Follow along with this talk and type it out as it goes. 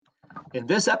In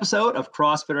this episode of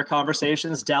CrossFitter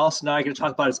Conversations, Dallas and I are going to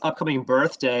talk about his upcoming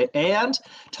birthday and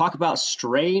talk about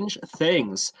strange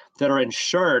things that are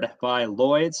insured by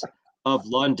Lloyd's of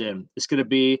London. It's going to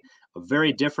be a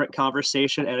very different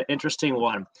conversation and an interesting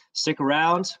one. Stick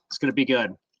around. It's going to be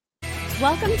good.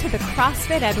 Welcome to the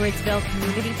CrossFit Edwardsville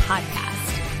Community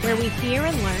Podcast, where we hear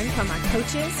and learn from our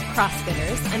coaches,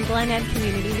 CrossFitters, and Glen Ed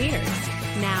community leaders.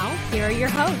 Now, here are your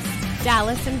hosts,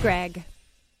 Dallas and Greg.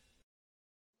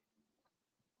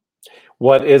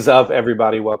 What is up,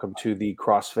 everybody? Welcome to the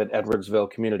CrossFit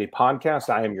Edwardsville Community Podcast.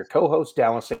 I am your co-host,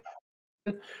 Dallas,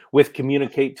 with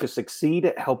Communicate to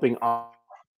Succeed, helping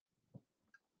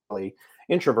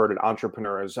introverted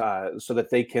entrepreneurs so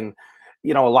that they can,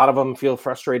 a lot of them feel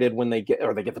frustrated when they get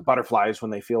the butterflies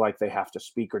when they feel like they have to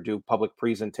speak or do public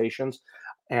presentations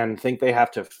and think they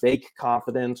have to fake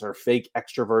confidence or fake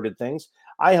extroverted things.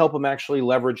 I help them actually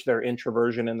leverage their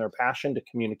introversion and their passion to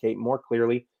communicate more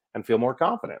clearly and feel more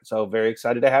confident. So very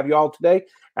excited to have you all today.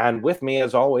 And with me,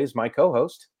 as always, my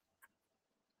co-host.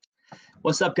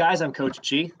 What's up, guys? I'm Coach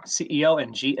G, CEO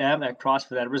and GM at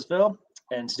CrossFit Edwardsville.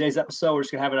 And today's episode, we're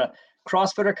just going to have a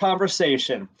CrossFitter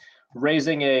conversation,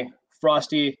 raising a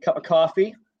frosty cup of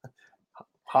coffee.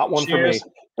 Hot one Cheers.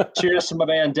 for me. Cheers to my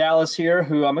man Dallas here,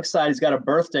 who I'm excited. He's got a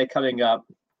birthday coming up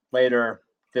later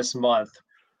this month.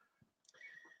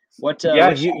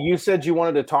 You said you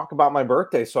wanted to talk about my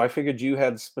birthday, so I figured you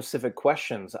had specific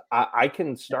questions. I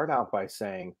can start out by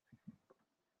saying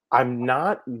I'm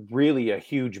not really a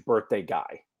huge birthday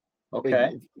guy.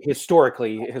 Okay.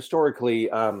 Historically,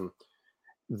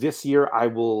 this year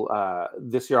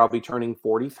I'll be turning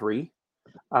 43.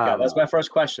 Yeah, that's my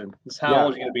first question. How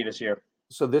old are you going to be this year?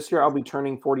 So this year I'll be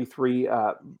turning 43.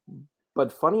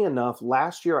 But funny enough,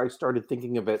 last year I started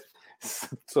thinking of it.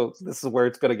 So this is where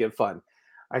it's going to get fun.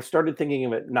 I started thinking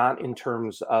of it not in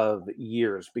terms of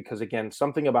years, because again,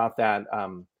 something about that,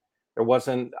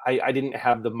 I didn't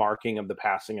have the marking of the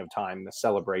passing of time, the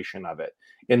celebration of it,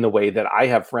 in the way that I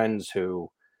have friends who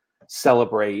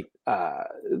celebrate.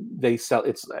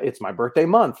 It's my birthday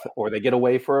month, or they get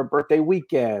away for a birthday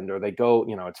weekend, or they go,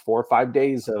 it's 4 or 5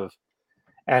 days of,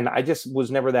 and I just was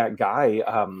never that guy.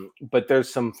 But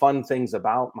there's some fun things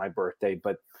about my birthday,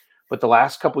 but the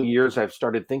last couple of years, I've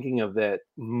started thinking of it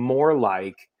more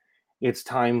like it's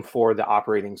time for the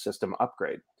operating system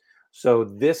upgrade. So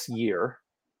this year,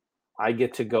 I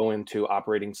get to go into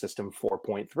operating system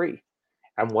 4.3.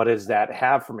 And what does that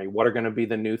have for me? What are going to be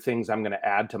the new things I'm going to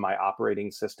add to my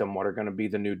operating system? What are going to be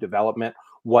the new development?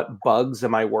 What bugs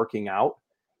am I working out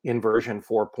in version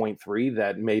 4.3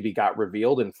 that maybe got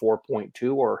revealed in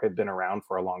 4.2 or had been around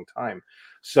for a long time?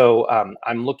 So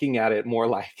I'm looking at it more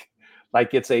like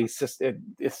it's a system.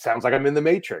 It sounds like I'm in the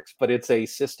Matrix, but it's a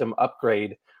system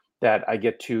upgrade that I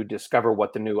get to discover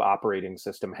what the new operating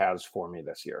system has for me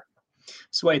this year.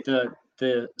 So wait,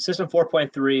 the system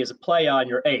 4.3 is a play on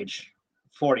your age,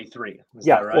 43. Is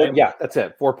that right? That's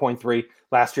it. 4.3.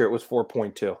 Last year it was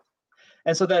 4.2.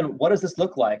 And so then what does this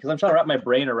look like? Because I'm trying to wrap my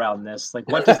brain around this. Like,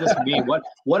 what does this mean?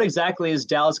 What exactly is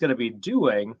Dallas going to be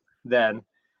doing then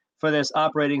for this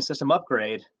operating system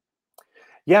upgrade?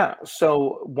 Yeah.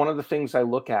 So one of the things I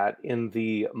look at in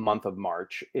the month of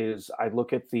March is I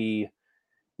look at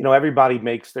everybody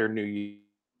makes their New Year's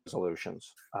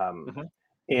resolutions.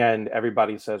 And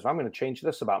everybody says, I'm going to change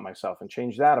this about myself and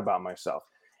change that about myself.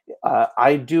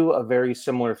 I do a very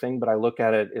similar thing, but I look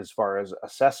at it as far as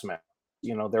assessment.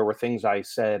 There were things I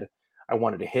said I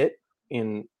wanted to hit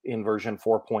in version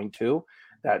 4.2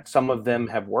 that some of them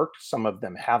have worked, some of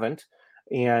them haven't.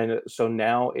 And so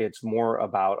now it's more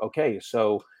about, okay,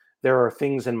 so there are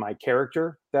things in my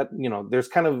character that, there's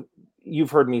kind of,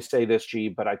 you've heard me say this, G,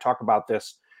 but I talk about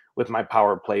this with my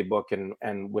power playbook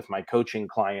and with my coaching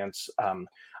clients.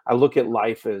 I look at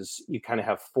life as you kind of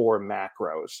have 4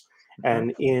 macros.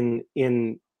 And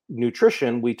in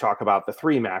nutrition, we talk about the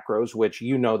 3 macros, which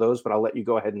you know those, but I'll let you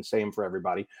go ahead and say them for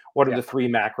everybody. What are the 3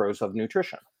 macros of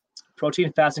nutrition?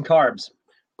 Protein, fats, and carbs.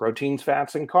 Proteins,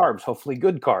 fats, and carbs, hopefully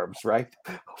good carbs, right?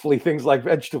 Hopefully things like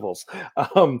vegetables.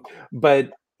 But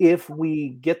if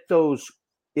we get those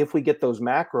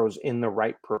macros in the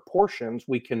right proportions,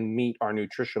 we can meet our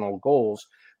nutritional goals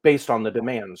based on the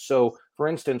demands. So for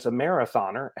instance, a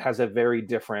marathoner has a very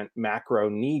different macro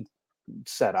need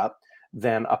setup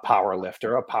than a power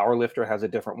lifter. A power lifter has a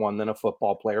different one than a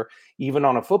football player. Even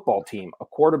on a football team, a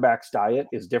quarterback's diet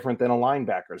is different than a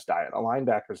linebacker's diet. A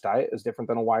linebacker's diet is different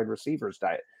than a wide receiver's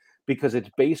diet, because it's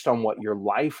based on what your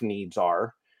life needs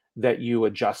are that you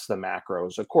adjust the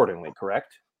macros accordingly,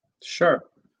 correct? Sure.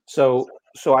 So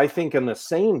I think in the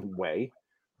same way,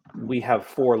 we have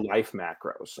 4 life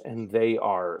macros, and they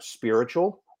are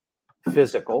spiritual,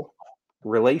 physical,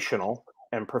 relational,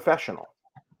 and professional.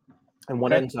 And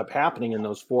what ends up happening in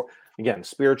those four, again,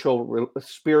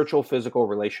 spiritual, physical,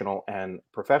 relational, and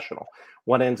professional.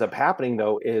 What ends up happening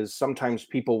though is sometimes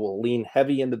people will lean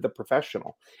heavy into the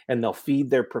professional, and they'll feed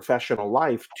their professional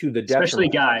life to the detriment. Especially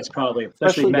guys, probably.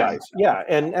 Especially men. Guys, yeah,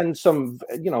 and some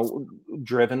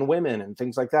driven women and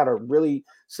things like that are really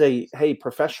say, hey,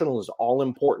 professional is all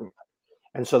important.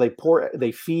 And so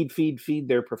they feed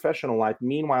their professional life.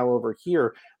 Meanwhile, over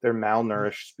here, they're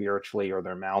malnourished spiritually, or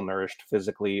they're malnourished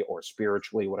physically or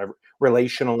spiritually, whatever,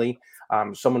 relationally.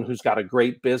 Someone who's got a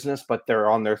great business, but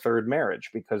they're on their third marriage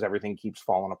because everything keeps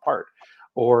falling apart.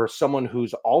 Or someone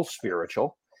who's all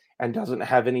spiritual and doesn't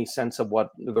have any sense of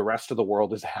what the rest of the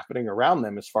world is happening around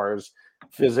them as far as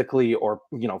physically, or,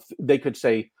 they could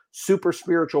say, super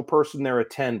spiritual person, they're a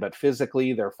 10, but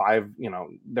physically they're 5,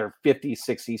 they're 50,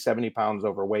 60, 70 pounds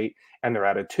overweight, and they're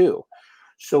at a 2.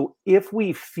 So if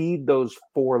we feed those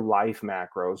 4 life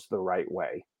macros the right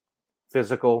way,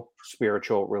 physical,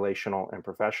 spiritual, relational, and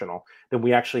professional, then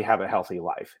we actually have a healthy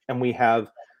life. And we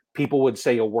have, people would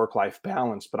say, a work-life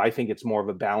balance, but I think it's more of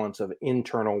a balance of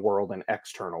internal world and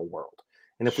external world.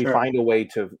 And if we find a way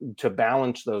to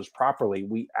balance those properly,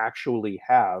 we actually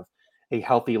have a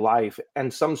healthy life.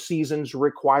 And some seasons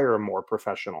require more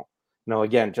professional.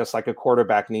 Again, just like a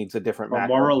quarterback needs a different or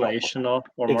more relational,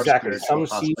 or exactly. More spiritual.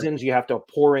 Some seasons you have to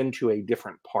pour into a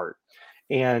different part.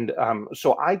 And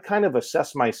so I kind of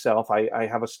assess myself. I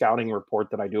have a scouting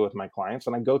report that I do with my clients,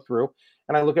 and I go through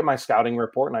and I look at my scouting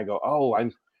report and I go, oh,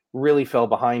 I really fell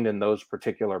behind in those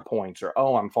particular points, or,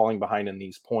 oh, I'm falling behind in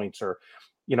these points, or,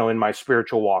 in my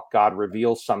spiritual walk, God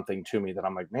reveals something to me that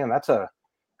I'm like, man,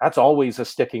 that's always a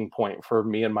sticking point for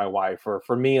me and my wife, or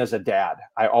for me as a dad.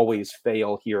 I always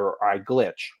fail here, or I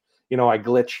glitch. I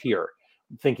glitch here,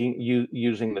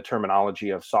 using the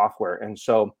terminology of software. And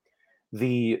so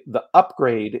the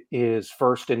upgrade is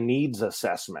first a needs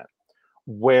assessment.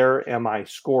 Where am I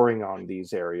scoring on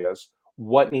these areas?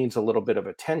 What needs a little bit of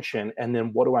attention? And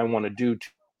then what do I want to do to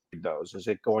those? Is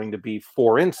it going to be,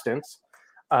 for instance,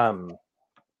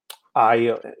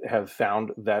 I have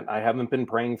found that I haven't been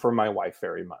praying for my wife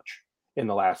very much in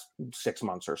the last 6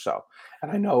 months or so.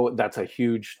 And I know that's a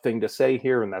huge thing to say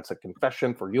here, and that's a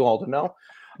confession for you all to know.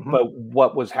 Mm-hmm. But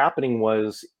what was happening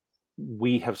was,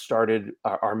 we have started,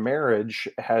 our marriage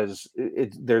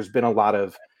there's been a lot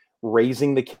of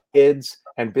raising the kids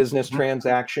and business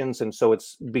transactions. And so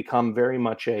it's become very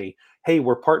much hey,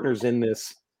 we're partners in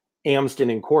this, Amsden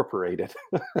Incorporated.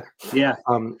 Yeah.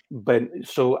 But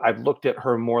so I've looked at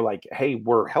her more like, hey,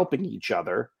 we're helping each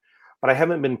other, but I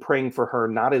haven't been praying for her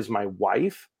not as my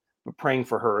wife, but praying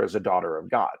for her as a daughter of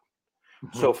God.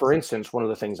 So, for instance, one of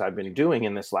the things I've been doing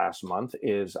in this last month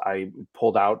is I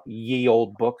pulled out ye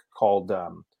old book called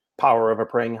Power of a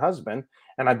Praying Husband,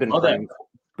 and I've been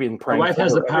praying. My wife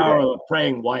has the Power of a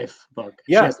Praying Wife book.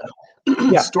 Yeah,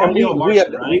 yeah. Stormy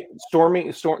O'Marson, right?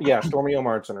 Stormy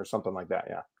O'Marson or something like that.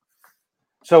 Yeah.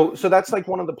 So that's like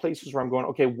one of the places where I'm going,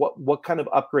 okay, what kind of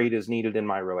upgrade is needed in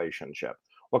my relationship?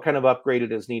 What kind of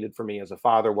upgrade is needed for me as a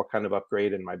father? What kind of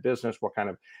upgrade in my business?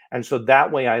 And so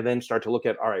that way I then start to look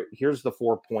at, all right, here's the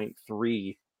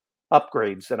 4.3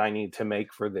 upgrades that I need to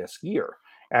make for this year.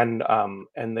 And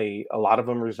a lot of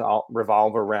them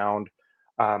revolve around,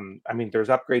 there's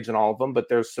upgrades in all of them, but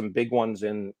there's some big ones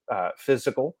in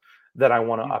physical that I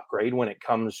want to upgrade when it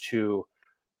comes to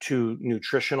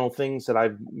nutritional things that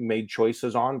I've made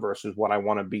choices on versus what I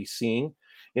want to be seeing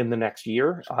in the next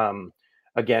year.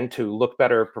 Again, to look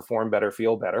better, perform better,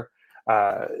 feel better,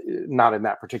 not in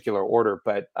that particular order,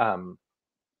 but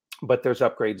there's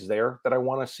upgrades there that I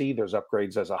want to see. There's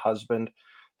upgrades as a husband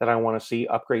that I want to see,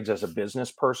 upgrades as a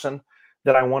business person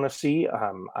that I want to see.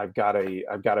 I've got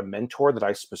a mentor that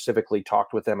I specifically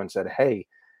talked with them and said, hey,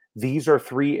 these are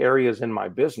 3 areas in my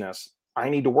business I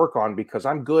need to work on, because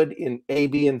I'm good in A,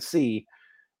 B, and C,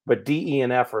 but D, E,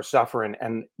 and F are suffering.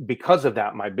 And because of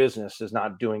that, my business is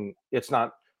not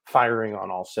firing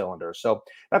on all cylinders. So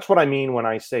that's what I mean when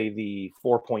I say the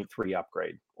 4.3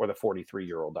 upgrade, or the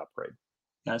 43-year-old upgrade.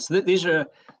 Yeah, so this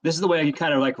is the way you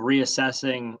kind of like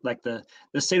reassessing like the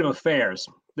state of affairs.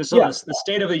 The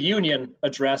State of the Union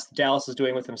address Dallas is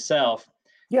doing with himself.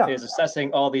 Yeah, is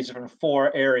assessing all these different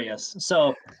 4 areas.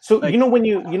 So like, when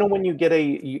you get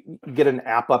an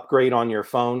app upgrade on your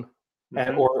phone,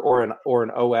 and or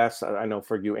an OS. I know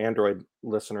for you Android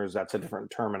listeners that's a different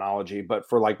terminology, but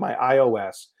for like my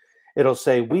iOS, it'll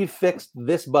say we've fixed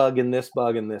this bug and this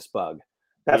bug and this bug.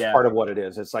 That's part of what it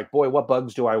is. It's like, boy, what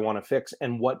bugs do I want to fix,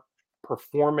 and what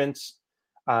performance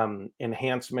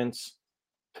enhancements,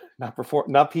 not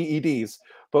PEDs,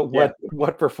 but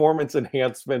what performance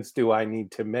enhancements do I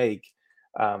need to make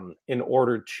in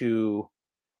order to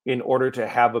in order to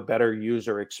have a better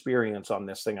user experience on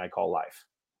this thing I call life.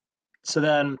 So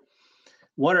then,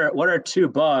 what are two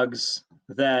bugs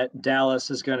that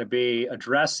Dallas is going to be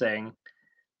addressing?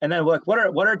 And then what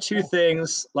are two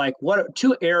things, like what are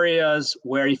two areas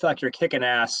where you feel like you're kicking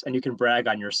ass and you can brag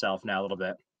on yourself now a little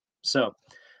bit? So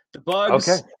the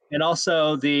bugs and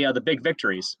also the big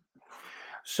victories.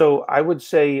 So I would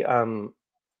say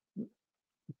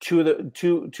two of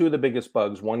the biggest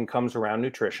bugs. One comes around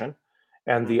nutrition,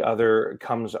 and the other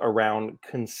comes around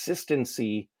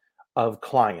consistency of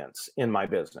clients in my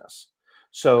business.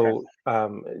 So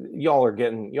y'all are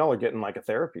getting like a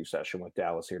therapy session with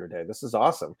Dallas here today. This is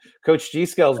awesome. Coach G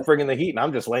Scale's bringing the heat, and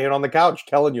I'm just laying on the couch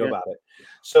telling you about it.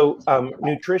 So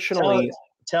nutritionally,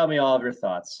 tell me all of your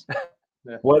thoughts.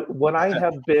 What I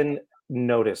have been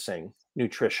noticing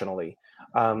nutritionally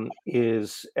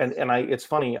is, and it's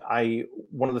funny.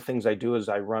 One of the things I do is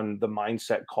I run the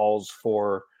mindset calls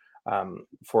for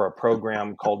a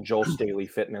program called Joel's Daily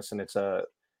Fitness, and it's a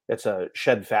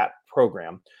shed fat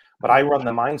program. But I run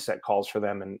the mindset calls for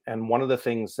them, and one of the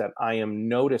things that I am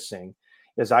noticing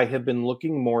is I have been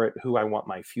looking more at who I want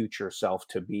my future self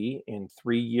to be in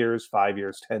 3 years, 5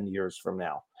 years, 10 years from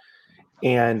now.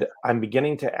 And I'm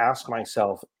beginning to ask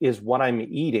myself, is what I'm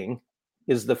eating,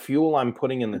 is the fuel I'm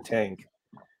putting in the tank,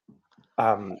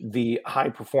 the high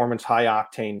performance, high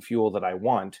octane fuel that I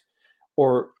want,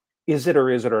 or is it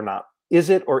not? Is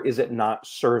it or is it not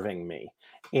serving me?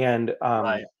 And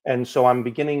and so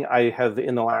I have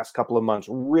in the last couple of months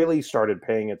really started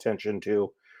paying attention to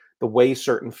the way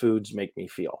certain foods make me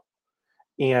feel.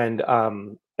 And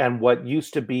what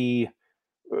used to be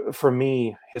for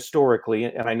me historically,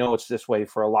 and I know it's this way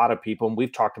for a lot of people, and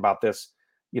we've talked about this,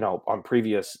 on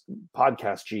previous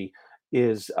podcasts, G,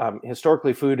 is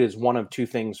historically food is one of two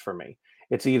things for me.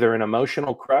 It's either an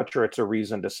emotional crutch or it's a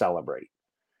reason to celebrate.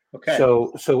 Okay.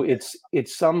 So it's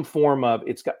some form of,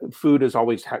 food has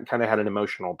always kind of had an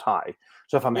emotional tie.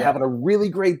 So if I'm having a really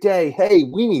great day, hey,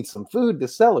 we need some food to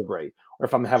celebrate. Or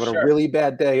if I'm having a really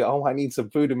bad day, oh, I need some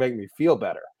food to make me feel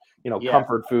better.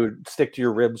 Comfort food, stick to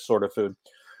your ribs sort of food.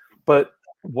 But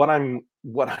what I'm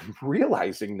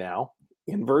realizing now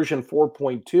in version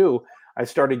 4.2, I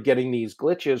started getting these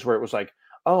glitches where it was like,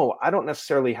 oh, I don't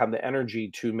necessarily have the energy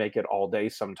to make it all day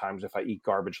sometimes if I eat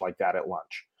garbage like that at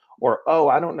lunch. Or, oh,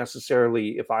 I don't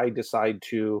necessarily, if I decide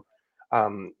to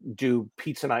do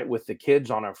pizza night with the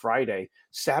kids on a Friday,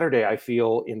 Saturday I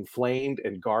feel inflamed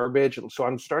and garbage. And so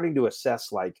I'm starting to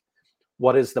assess, like,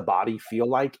 what does the body feel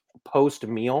like post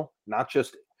meal? Not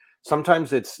just,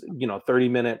 sometimes it's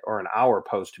 30-minute or an hour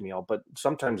post meal, but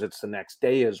sometimes it's the next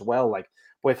day as well. Like,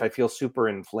 boy, if I feel super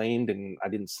inflamed and I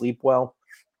didn't sleep well.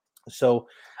 So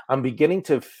I'm beginning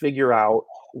to figure out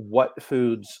what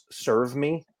foods serve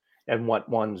me and what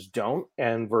ones don't.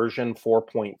 And version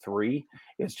 4.3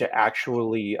 is to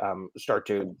actually start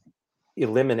to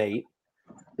eliminate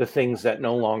the things that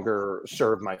no longer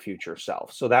serve my future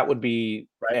self. So that would be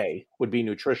would be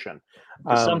nutrition.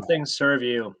 Some things serve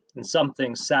you and some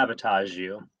things sabotage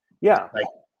you. Yeah.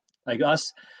 Like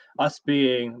us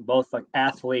being both like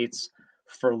athletes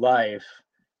for life,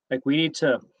 like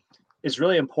it's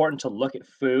really important to look at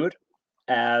food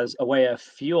as a way of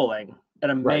fueling an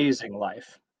amazing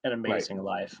life.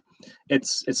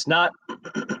 It's not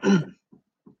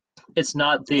it's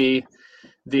not the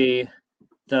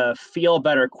feel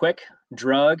better quick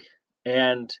drug.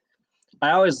 And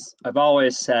I've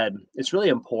always said it's really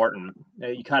important,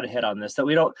 you kind of hit on this, that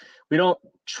we don't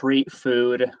treat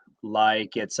food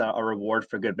like it's a reward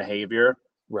for good behavior.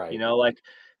 Right. Like,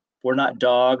 we're not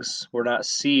dogs, we're not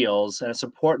seals, and it's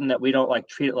important that we don't like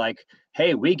treat it like,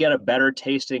 hey, we get a better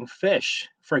tasting fish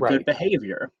for good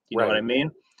behavior. You know what I mean?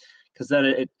 Because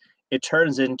then it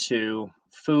turns into,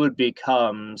 food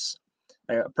becomes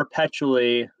a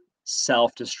perpetually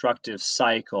self-destructive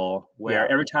cycle where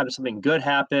every time something good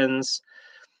happens,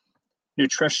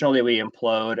 nutritionally we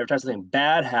implode. Every time something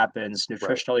bad happens,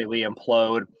 nutritionally we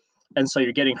implode. And so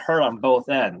you're getting hurt on both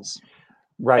ends.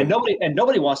 Right. And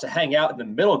nobody wants to hang out in the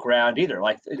middle ground either.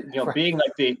 Like, being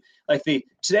like the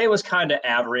today was kind of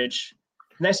average,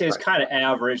 next day is kind of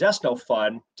average. That's no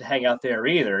fun to hang out there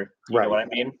either. You know what I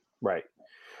mean? Right.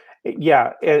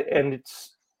 Yeah. And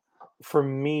it's, for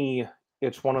me,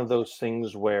 it's one of those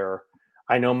things where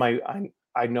I know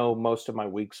I know most of my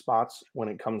weak spots when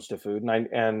it comes to food,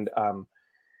 and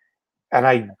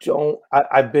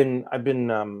I've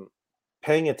been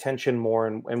paying attention more,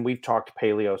 and we've talked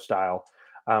paleo style.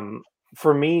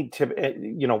 For me,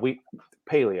 we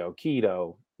paleo,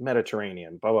 keto,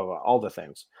 Mediterranean, blah blah blah, all the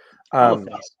things. I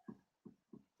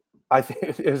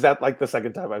think, is that like the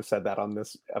second time I've said that on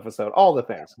this episode? All the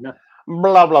things,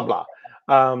 blah blah blah.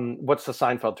 What's the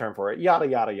Seinfeld term for it? Yada,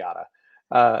 yada, yada.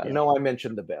 Yeah. No, I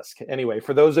mentioned the bisque. Anyway,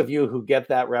 for those of you who get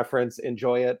that reference,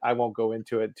 enjoy it. I won't go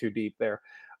into it too deep there.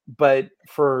 But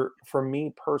for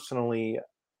me personally,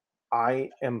 I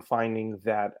am finding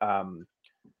that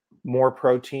more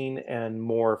protein and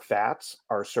more fats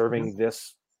are serving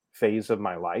this phase of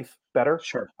my life better.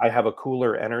 Sure. I have a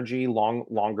cooler energy,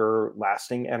 longer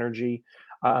lasting energy,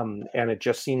 and it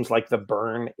just seems like the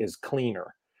burn is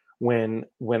cleaner when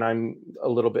I'm a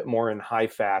little bit more in high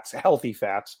fats, healthy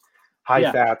fats, high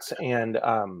Yeah. fats, and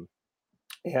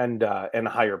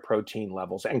higher protein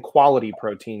levels and quality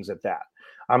proteins at that.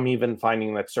 I'm even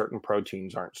finding that certain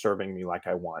proteins aren't serving me like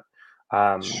I want.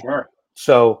 Sure.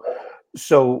 So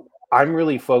so I'm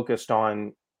really focused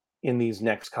on in these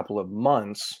next couple of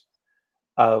months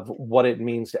of what it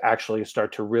means to actually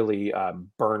start to really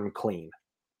burn clean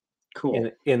Cool.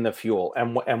 in the fuel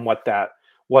and what that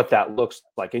looks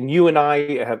like. And you and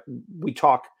I we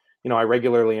talk. I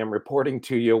regularly am reporting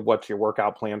to you what's your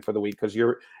workout plan for the week because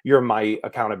you're my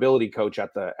accountability coach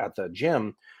at the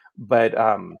gym. But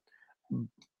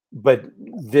but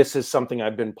this is something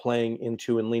I've been playing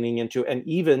into and leaning into. And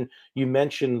even you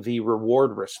mentioned the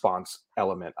reward response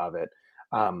element of it.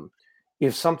 Um,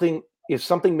 if something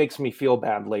makes me feel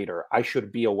bad later, I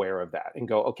should be aware of that and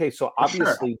go, okay, so For sure.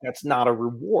 obviously that's not a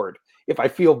reward if I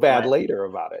feel bad Right. later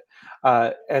about it.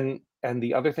 And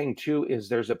the other thing too is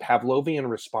there's a Pavlovian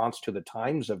response to the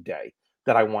times of day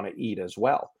that I want to eat as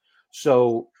well.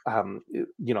 So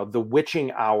the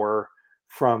witching hour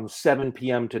from 7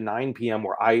 p.m. to 9 p.m.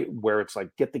 where it's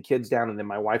like get the kids down and then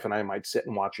my wife and I might sit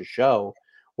and watch a show.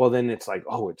 Well, then it's like,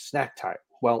 oh, it's snack time.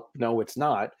 Well, no, it's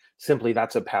not. Simply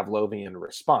that's a Pavlovian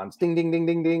response. Ding, ding, ding,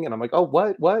 ding, ding. And I'm like, oh,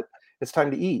 what? What? It's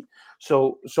time to eat.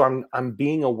 So I'm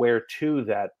being aware too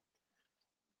that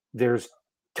there's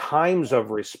times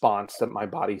of response that my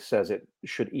body says it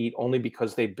should eat only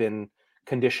because they've been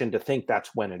conditioned to think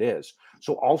that's when it is.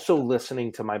 So also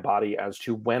listening to my body as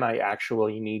to when I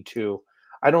actually need to.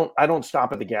 I don't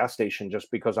stop at the gas station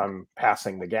just because I'm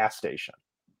passing the gas station.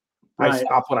 I Right.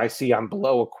 stop when I see I'm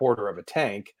below a quarter of a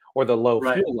tank or the low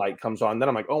Right. fuel light comes on. Then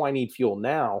I'm like, oh, I need fuel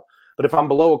now. But if I'm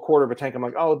below a quarter of a tank, I'm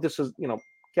like, oh, this is,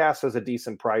 gas is a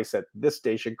decent price at this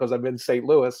station because I'm in St.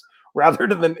 Louis rather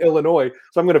than Illinois.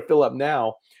 So I'm going to fill up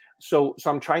now. So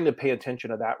I'm trying to pay attention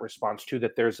to that response too,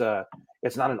 that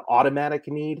it's not an automatic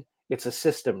need, it's a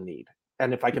system need.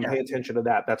 And if I can Yeah. pay attention to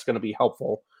that, that's going to be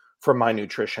helpful for my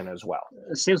nutrition as well.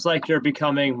 It seems like you're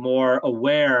becoming more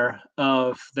aware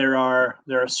of there are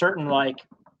certain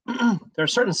there are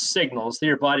certain signals that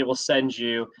your body will send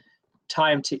you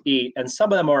time to eat, and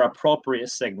some of them are appropriate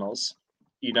signals.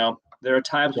 There are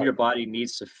times when Right. your body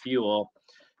needs to fuel,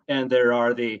 and there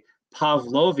are the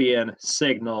Pavlovian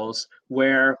signals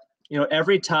where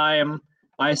every time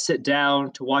I sit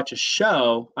down to watch a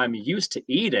show, I'm used to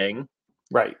eating.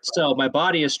 Right. So my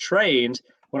body is trained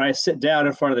when I sit down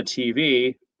in front of the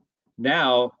TV.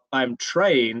 Now I'm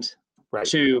trained Right.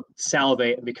 to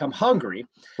salivate and become hungry.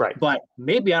 Right. But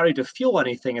maybe I don't need to fuel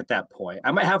anything at that point.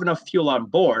 I might have enough fuel on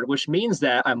board, which means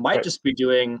that I might Right. just be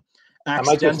doing I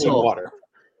might just need water.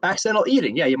 accidental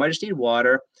eating. Yeah, you might just need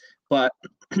water, but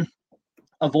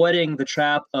avoiding the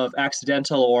trap of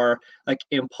accidental or like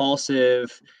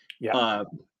impulsive Yeah.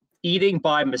 eating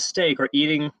by mistake or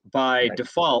eating by Right.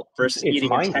 default versus It's eating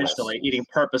mindless. intentionally, eating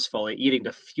purposefully, eating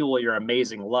to fuel your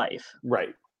amazing life.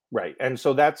 Right. Right. And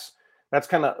so that's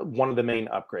kind of one of the main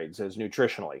upgrades is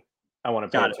nutritionally. I want to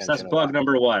pay Got it. So that's attention to bug that.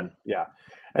 number one. Yeah.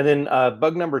 And then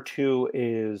bug number 2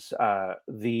 is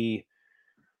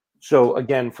so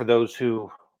again, for those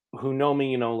who know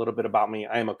me, a little bit about me.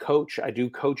 I am a coach. I do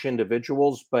coach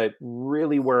individuals, but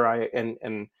really where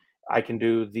and I can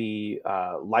do the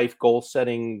life goal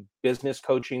setting, business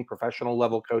coaching, professional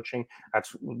level coaching.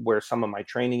 That's where some of my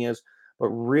training is. But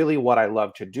really, what I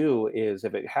love to do is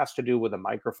if it has to do with a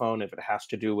microphone, if it has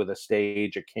to do with a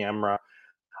stage, a camera,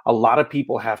 a lot of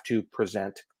people have to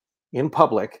present in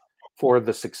public for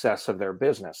the success of their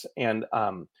business. And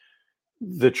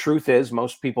the truth is,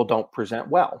 most people don't present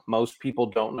well. Most people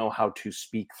don't know how to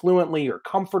speak fluently or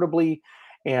comfortably.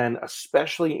 And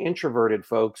especially introverted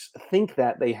folks think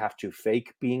that they have to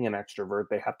fake being an extrovert.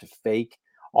 They have to fake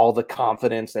all the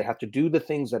confidence. They have to do the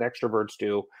things that extroverts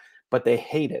do, but they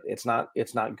hate it. It's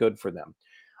not good for them.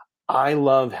 I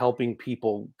love helping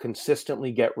people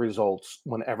consistently get results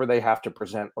whenever they have to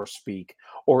present or speak,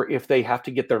 or if they have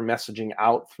to get their messaging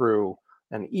out through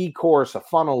an e-course, a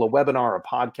funnel, a webinar, a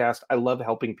podcast. I love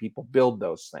helping people build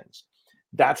those things.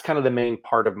 That's kind of the main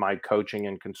part of my coaching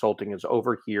and consulting is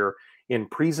over here in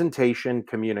presentation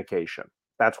communication.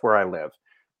 That's where I live.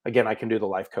 Again, I can do the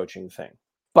life coaching thing.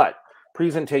 But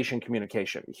presentation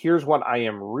communication. Here's what I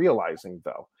am realizing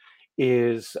though,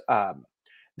 is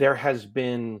there has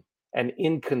been an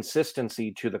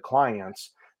inconsistency to the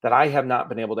clients that I have not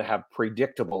been able to have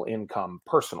predictable income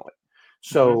personally.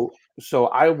 So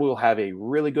I will have a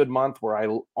really good month where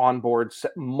I onboard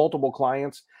multiple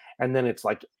clients, and then it's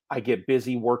like I get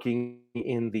busy working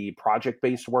in the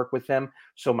project-based work with them,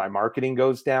 so my marketing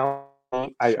goes down.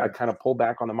 I kind of pull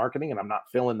back on the marketing, and I'm not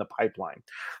filling the pipeline.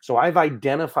 So I've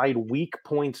identified weak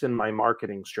points in my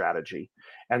marketing strategy,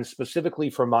 and specifically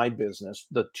for my business,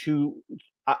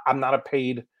 I'm not a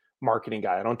paid marketing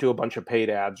guy. I don't do a bunch of paid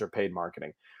ads or paid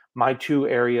marketing. My two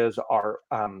areas are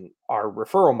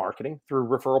referral marketing through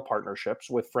referral partnerships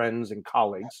with friends and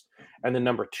colleagues, and then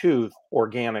number two,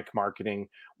 organic marketing,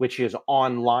 which is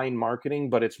online marketing,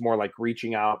 but it's more like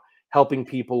reaching out, helping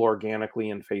people organically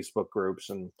in Facebook groups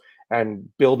and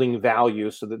building value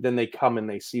so that then they come and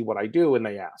they see what I do and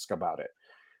they ask about it.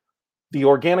 The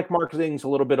organic marketing is a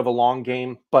little bit of a long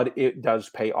game, but it does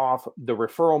pay off. The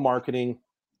referral marketing,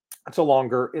 it's a long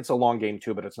game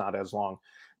too, but it's not as long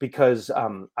because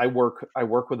I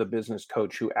work with a business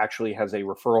coach who actually has a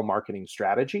referral marketing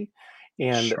strategy,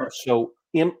 and so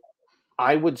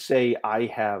I would say I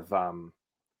have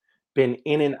been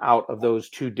in and out of those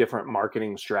two different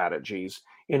marketing strategies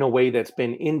in a way that's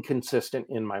been inconsistent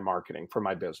in my marketing for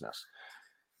my business.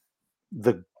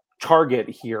 The target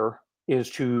here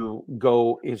is to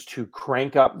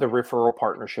crank up the referral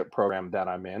partnership program that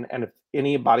I'm in. And if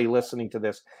anybody listening to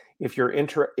this, if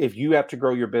you have to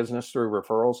grow your business through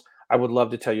referrals, I would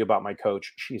love to tell you about my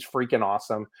coach. She's freaking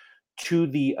awesome. To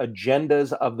the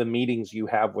agendas of the meetings you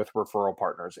have with referral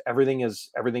partners, everything is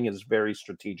very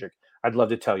strategic. I'd love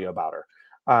to tell you about her.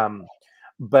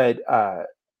 But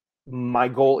my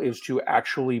goal is to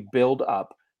actually build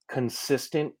up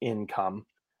consistent income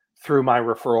through my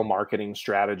referral marketing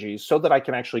strategies so that I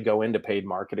can actually go into paid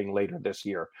marketing later this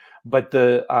year. But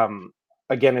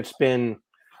again, it's been,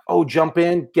 jump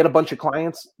in, get a bunch of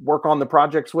clients, work on the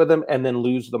projects with them, and then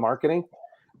lose the marketing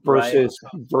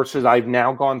versus I've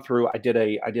now gone through, I did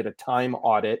a time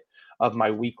audit of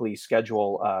my weekly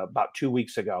schedule about 2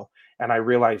 weeks ago. And I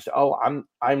realized, I'm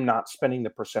not spending the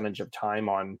percentage of time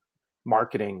on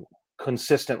marketing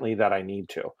consistently that I need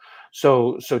to.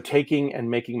 So taking and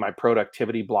making my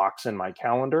productivity blocks in my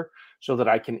calendar so that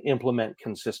I can implement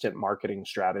consistent marketing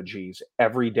strategies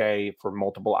every day for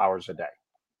multiple hours a day.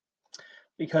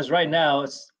 Because right now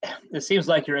it seems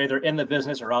like you're either in the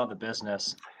business or out of the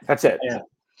business. That's it.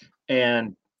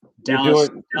 And Dallas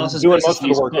is doing most of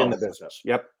the work in the business.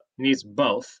 Yep. Needs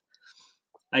both.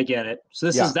 I get it.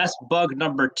 So that's bug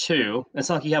number 2. It's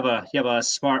not like you have a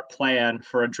smart plan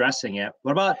for addressing it.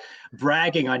 What about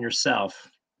bragging on yourself?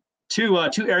 Two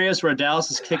areas where Dallas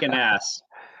is kicking ass.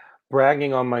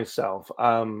 Bragging on myself.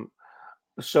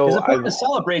 So it's important to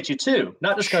celebrate you too,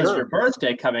 not just because of your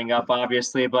birthday coming up,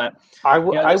 obviously, but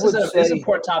it's an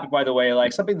important topic, by the way.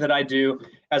 Like something that I do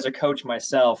as a coach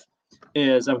myself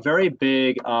is I'm very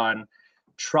big on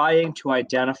trying to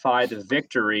identify the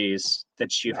victories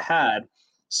that you've had,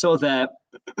 so that,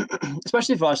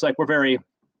 especially for us, like we're very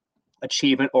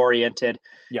achievement oriented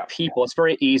people. It's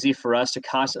very easy for us to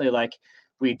constantly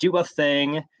we do a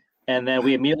thing and then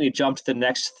we immediately jump to the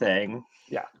next thing.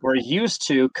 Yeah. We're used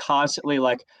to constantly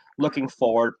looking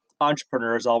forward.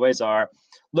 Entrepreneurs always are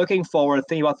looking forward,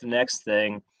 thinking about the next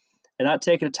thing, and not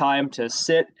taking the time to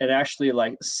sit and actually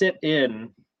sit in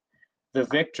the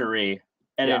victory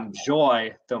and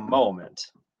enjoy the moment.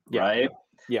 Right?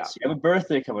 Yeah. So you have a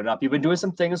birthday coming up. You've been doing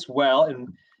some things well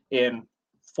in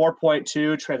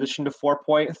 4.2, transition to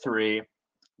 4.3.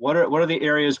 What are the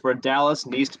areas where Dallas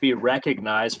needs to be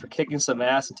recognized for kicking some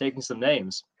ass and taking some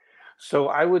names? So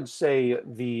I would say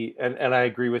and I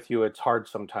agree with you, it's hard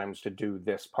sometimes to do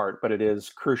this part, but it is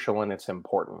crucial and it's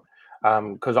important.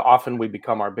 Because often we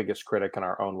become our biggest critic and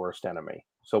our own worst enemy.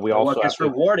 So what gets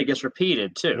rewarded gets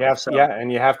repeated too.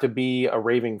 And you have to be a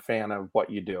raving fan of what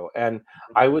you do. And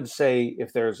I would say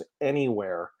if there's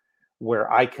anywhere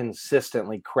where I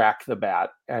consistently crack the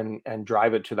bat and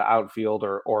drive it to the outfield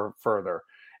or further,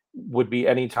 would be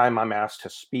anytime I'm asked to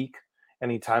speak,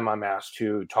 anytime I'm asked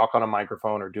to talk on a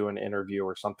microphone or do an interview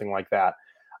or something like that.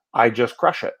 I just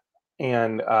crush it.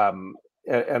 And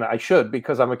I should,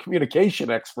 because I'm a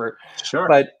communication expert. Sure.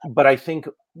 But I think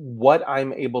what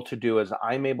I'm able to do is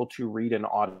I'm able to read an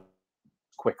audience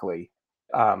quickly,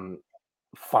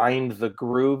 find the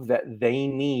groove that they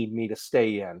need me to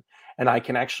stay in, and I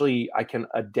can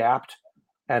adapt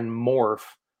and morph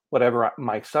whatever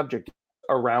my subject is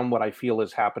around what I feel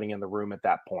is happening in the room at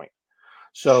that point.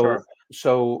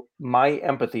 So my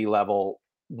empathy level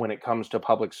when it comes to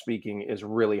public speaking is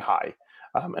really high.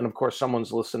 And of course,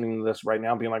 someone's listening to this right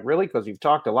now being like, really? Because you've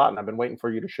talked a lot and I've been waiting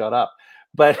for you to shut up.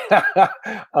 But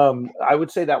I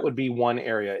would say that would be one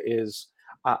area is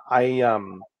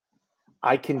I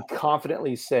can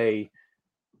confidently say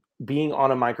being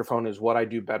on a microphone is what I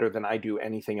do better than I do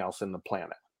anything else in the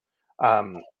planet.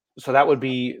 So that would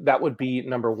be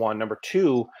number one. Number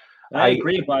two, I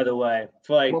agree, by the way.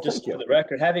 Just for the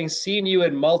record, having seen you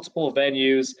in multiple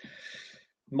venues,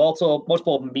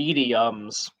 multiple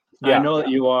mediums, I know that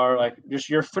you are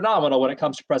you're phenomenal when it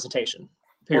comes to presentation.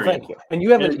 Period. Well, thank you. And you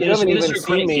haven't even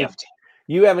seen me. Gift.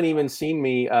 You haven't even seen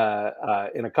me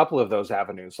in a couple of those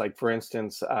avenues. Like for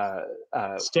instance,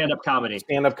 stand-up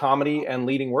comedy and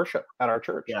leading worship at our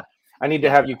church. Yeah. I need to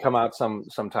have you come out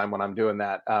sometime when I'm doing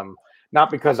that. Not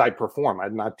because I perform.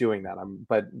 I'm not doing that.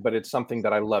 But it's something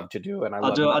that I love to do. And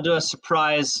I'll do a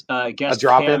surprise guest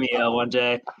cameo one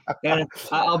day. And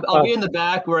I'll be in the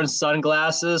back wearing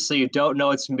sunglasses, so you don't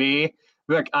know it's me.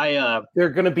 Look, they're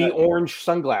going to be orange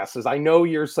sunglasses. I know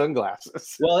your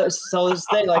sunglasses. Well, so this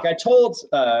thing, I told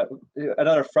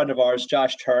another friend of ours,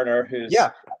 Josh Turner, who's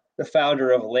the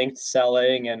founder of Linked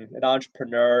Selling and an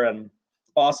entrepreneur and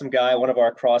awesome guy, one of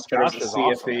our CrossFitters at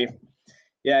CFP. Awesome.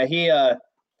 Yeah,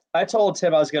 I told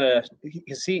him I was gonna,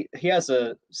 because he has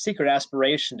a secret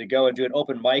aspiration to go and do an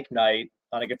open mic night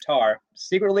on a guitar.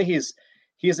 Secretly, he's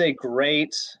a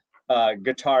great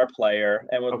guitar player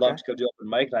and would love to go do open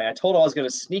mic night. I told him I was going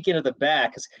to sneak into the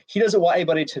back because he doesn't want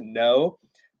anybody to know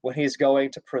when he's going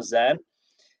to present.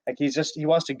 He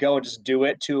wants to go and just do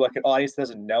it to an audience that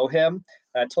doesn't know him.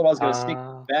 And I told him I was going to sneak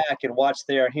back and watch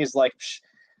there. And he's like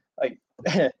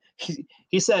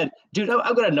he said, dude,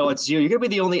 I'm going to know it's you. You're going to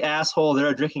be the only asshole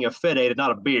there drinking a Fit Aid and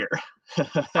not a beer.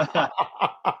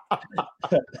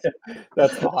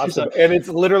 That's awesome. And it's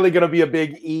literally going to be a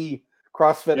big E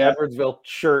CrossFit Edwardsville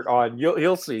shirt on.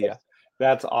 You'll see you.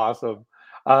 That's awesome.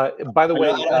 By the way,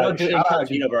 I don't do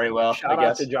incognito very well. Shout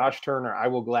out to Josh Turner. I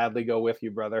will gladly go with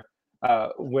you, brother.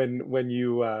 When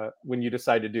you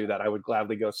decide to do that, I would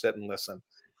gladly go sit and listen.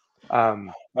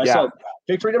 So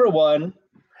victory number one.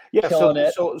 Yeah, killing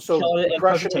it in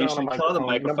presentation, killing the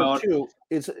microphone. Number two,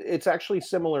 it's actually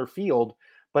similar field,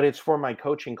 but it's for my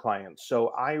coaching clients. So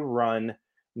I run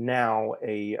now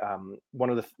one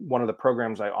of the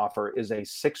programs I offer is a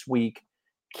 6-week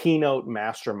keynote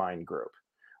mastermind group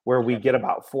where we get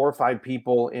about 4 or 5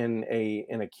 people in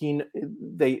a keynote.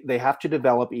 They have to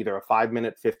develop either a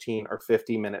 5-minute, 15 or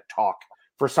 50-minute talk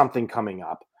for something coming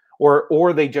up,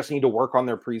 or they just need to work on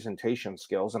their presentation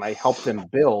skills, and I help them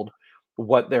build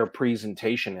what their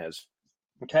presentation is.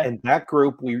 Okay. And that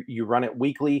group, you run it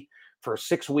weekly for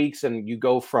 6 weeks, and you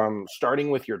go from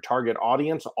starting with your target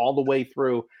audience all the way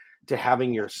through to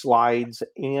having your slides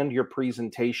and your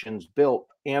presentations built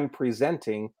and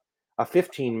presenting a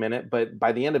 15-minute, but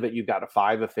by the end of it, you've got a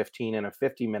 5, a 15, and a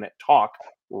 50-minute talk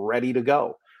ready to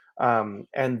go.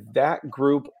 And that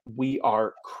group, we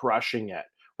are crushing it.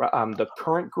 The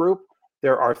current group,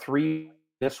 there are 3.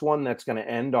 This one that's going to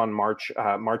end on March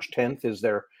 10th is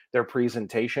their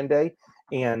presentation day.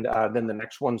 And then the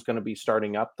next one's going to be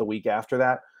starting up the week after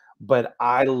that. But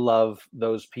I love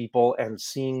those people and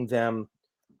seeing them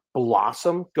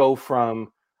blossom, go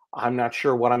from I'm not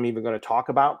sure what I'm even going to talk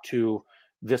about to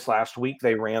this last week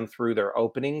they ran through their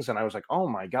openings and I was like, oh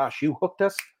my gosh, you hooked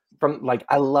us from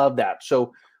I love that.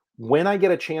 So when I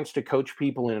get a chance to coach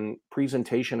people in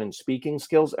presentation and speaking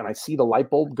skills and I see the light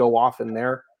bulb go off in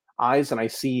their eyes and I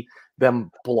see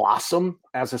them blossom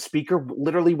as a speaker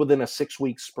literally within a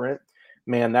 6-week sprint,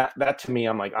 man, that to me,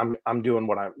 I'm like, I'm doing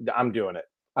what I'm doing it.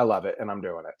 I love it. And I'm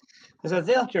doing it. Because I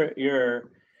feel like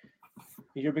you're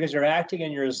because you're acting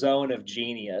in your zone of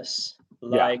genius.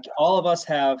 All of us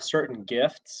have certain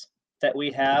gifts that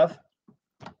we have.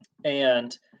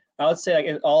 And I would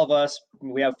say all of us,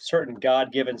 we have certain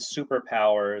God-given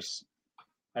superpowers.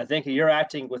 I think you're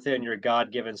acting within your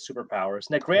God-given superpowers.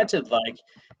 Now, granted,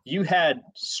 you had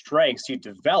strengths you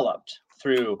developed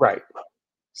through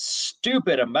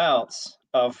stupid amounts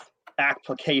of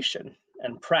application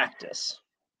and practice.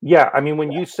 Yeah, I mean,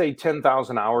 when you say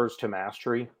 10,000 hours to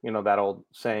mastery, that old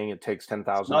saying, it takes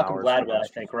 10,000 hours. Malcolm Gladwell, I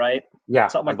think, right? Yeah,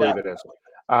 something like I believe it is.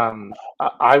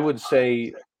 I would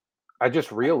say, I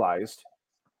just realized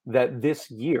that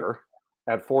this year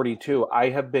at 42, I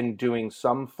have been doing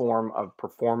some form of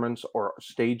performance or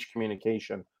stage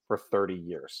communication for 30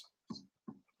 years.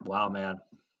 Wow, man.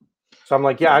 So I'm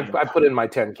like, I put in my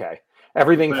 10K.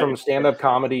 Everything from stand-up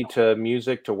comedy to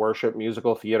music to worship,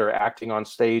 musical theater, acting on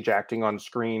stage, acting on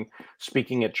screen,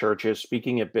 speaking at churches,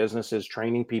 speaking at businesses,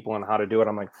 training people on how to do it.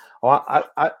 I'm like,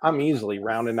 I'm easily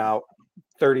rounding out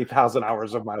 30,000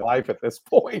 hours of my life at this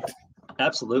point.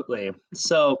 Absolutely.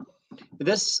 So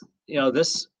this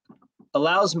this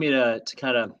allows me to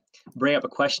kind of bring up a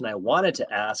question I wanted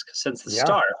to ask since the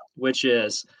start, which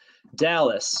is,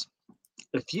 Dallas,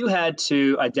 if you had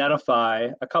to identify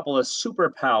a couple of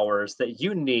superpowers that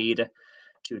you need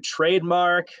to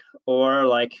trademark or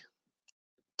like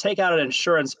take out an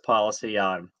insurance policy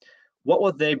on, what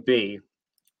would they be?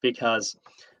 Because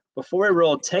before we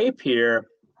rolled tape here,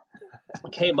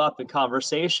 came up in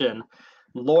conversation,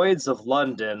 Lloyd's of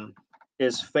London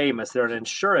is famous. They're an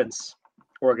insurance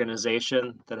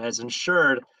organization that has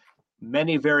insured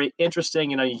many very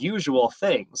interesting and unusual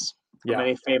things for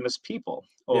many famous people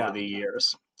over the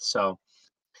years. So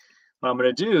what I'm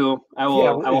going to do, I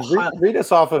will read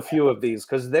us off a few of these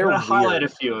because they're weird. Highlight a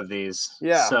few of these.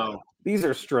 Yeah. So these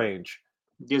are strange.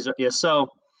 These are So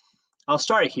I'll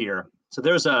start here. So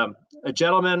there's a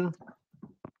gentleman.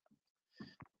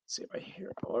 Let's see right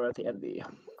here. Or at the end of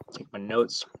take my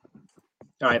notes.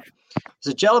 All right.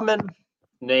 There's a gentleman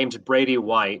named Brady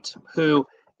White who,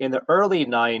 in the early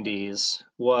 90s,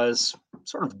 was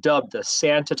sort of dubbed the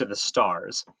Santa to the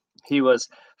stars. He was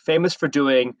famous for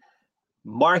doing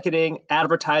marketing,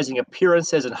 advertising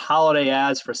appearances, and holiday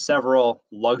ads for several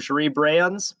luxury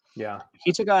brands. Yeah.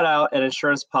 He took out an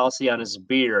insurance policy on his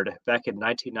beard back in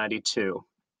 1992.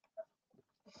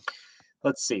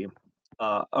 Let's see.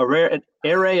 An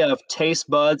array of taste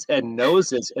buds and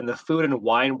noses in the food and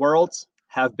wine worlds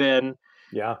have been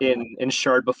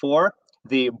insured before.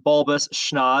 The bulbous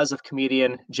schnoz of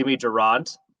comedian Jimmy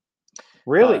Durant.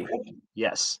 Really?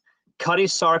 Yes. Cuddy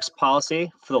Sark's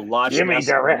policy for the Loch Ness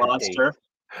Monster.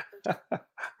 The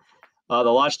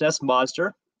Loch Ness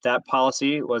Monster. That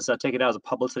policy was taken out as a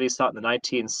publicity stunt in the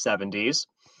 1970s.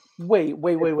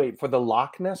 Wait. For the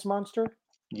Loch Ness Monster?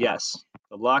 Yes.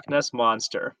 The Loch Ness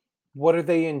Monster. What are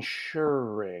they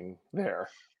insuring there?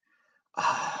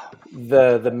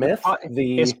 The myth?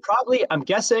 It's probably, I'm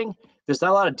guessing, there's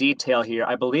not a lot of detail here.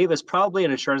 I believe it's probably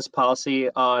an insurance policy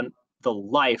on the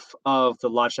life of the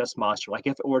Loch Ness Monster. Like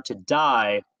if it were to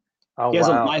die, he has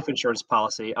a life insurance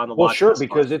policy on the Loch Ness Monster.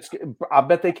 Because I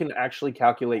bet they can actually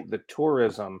calculate the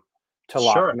tourism to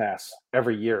Loch Ness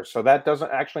every year. So that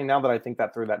doesn't actually, now that I think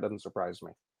that through, that doesn't surprise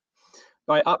me.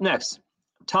 All right, up next,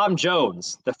 Tom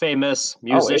Jones, the famous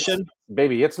musician.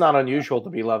 It's not unusual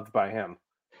to be loved by him.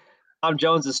 Tom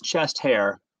Jones's chest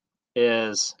hair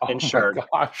is insured. Oh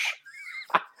my gosh.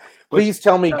 Please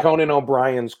tell me Conan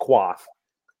O'Brien's quaff.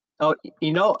 Oh,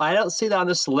 I don't see that on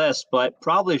this list, but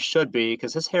probably should be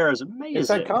because his hair is amazing. It's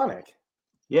iconic.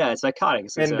 Yeah, it's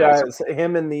iconic. And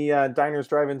him and the Diners,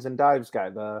 Drive-Ins, and Dives guy,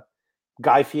 the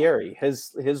Guy Fieri,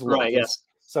 his look, his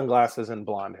sunglasses and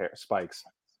blonde hair spikes.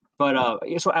 But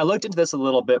so I looked into this a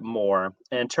little bit more,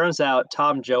 and it turns out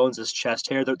Tom Jones's chest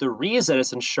hair, the reason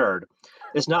it's insured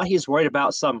is not he's worried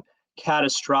about some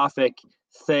catastrophic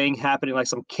thing happening, like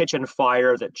some kitchen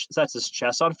fire that sets his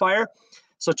chest on fire.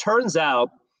 So it turns out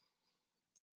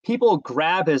people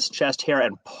grab his chest hair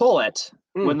and pull it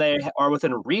when they are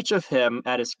within reach of him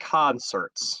at his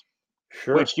concerts.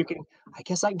 Sure. Which I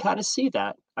guess I can kind of see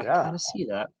that. I can kind of see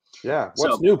that. Yeah.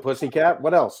 What's new, Pussycat?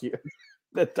 What else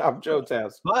that Tom Jones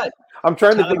has? But I'm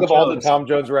trying to think of all the Tom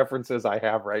Jones references I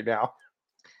have right now.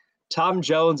 Tom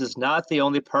Jones is not the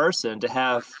only person to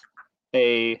have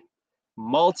a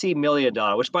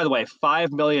multi-million-dollar, which, by the way,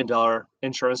 $5 million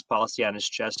insurance policy on his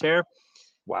chest hair.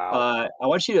 Wow. I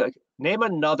want you to name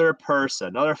another person,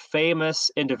 another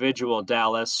famous individual,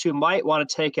 Dallas, who might want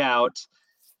to take out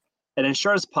an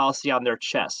insurance policy on their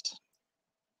chest.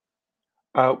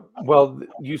 Well,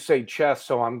 you say chest,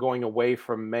 so I'm going away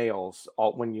from males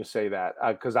when you say that,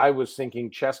 because I was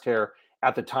thinking chest hair.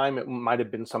 At the time, it might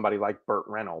have been somebody like Burt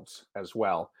Reynolds as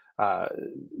well.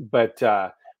 But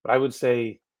I would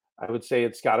say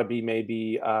it's got to be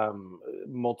maybe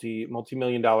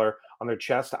multi-million dollar on their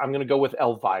chest. I'm going to go with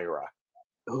Elvira.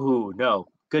 Ooh, no.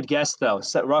 Good guess, though.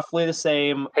 So roughly the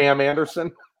same. Pam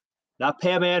Anderson? Not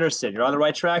Pam Anderson. You're on the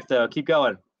right track, though. Keep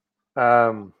going.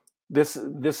 This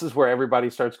is where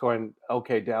everybody starts going,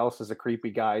 okay, Dallas is a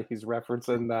creepy guy. He's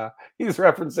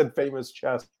referencing famous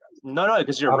chest. No,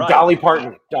 because you're right. Dolly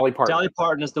Parton. Dolly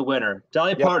Parton is the winner.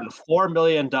 Dolly Parton, $4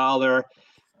 million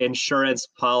insurance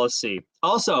policy.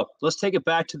 Also, let's take it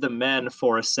back to the men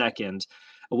for a second.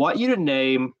 I want you to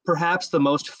name perhaps the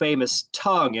most famous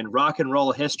tongue in rock and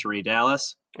roll history,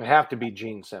 Dallas. It'd have to be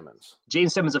Gene Simmons. Gene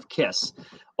Simmons of Kiss.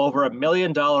 Over $1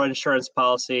 million insurance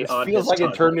policy on his feels like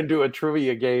tongue. It turned into a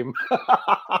trivia game.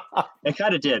 It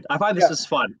kind of did. I find this is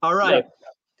fun. All right. Yeah.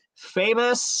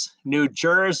 Famous New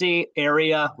Jersey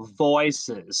area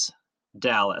voices,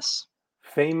 Dallas.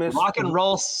 Famous rock and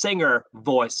roll singer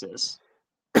voices.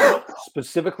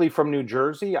 Specifically from New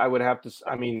Jersey, I would have to.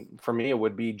 I mean, for me, it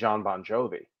would be John Bon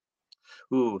Jovi.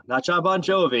 Ooh, not John Bon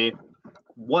Jovi.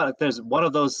 There's one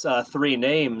of those three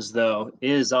names though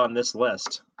is on this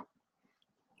list.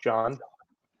 John.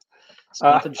 It's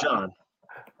not the John.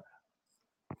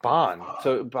 Bon.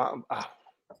 So Bon.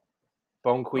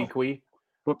 Bon Qui Qui.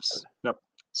 Whoops. Nope.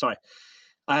 Sorry,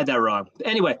 I had that wrong.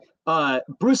 Anyway,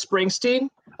 Bruce Springsteen.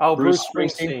 Oh, Bruce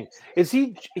Springsteen. Is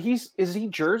he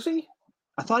Jersey?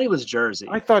 I thought he was Jersey.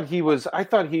 I thought he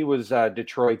was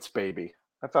Detroit's baby.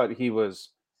 I thought he was.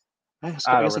 I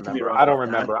don't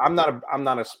remember. I'm not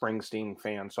a Springsteen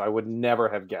fan, so I would never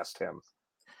have guessed him.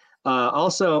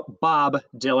 Also, Bob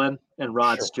Dylan and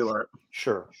Rod Stewart.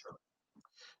 Sure.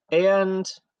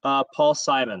 And Paul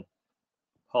Simon.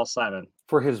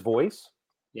 For his voice?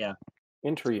 Yeah.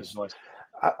 Intriguing.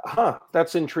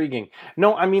 That's intriguing.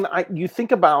 No, I mean, you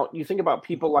think about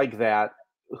people like that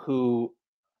who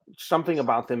something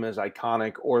about them is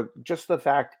iconic, or just the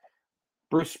fact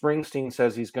Bruce Springsteen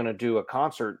says he's going to do a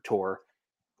concert tour.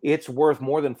 It's worth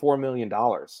more than $4 million.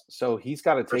 So he's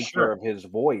got to take care of his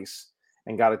voice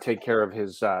and got to take care of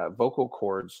his vocal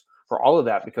cords for all of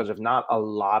that, because if not, a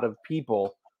lot of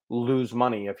people lose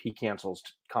money if he cancels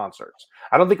concerts.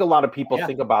 I don't think a lot of people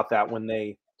think about that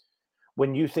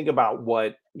when you think about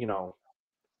what,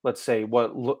 let's say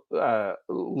what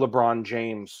LeBron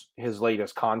James, his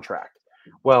latest contract.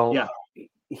 Well,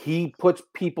 he puts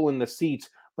people in the seats,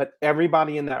 but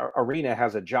everybody in that arena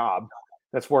has a job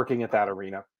that's working at that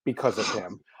arena because of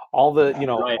him. All the,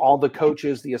 all the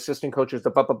coaches, the assistant coaches,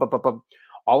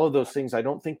 all of those things. I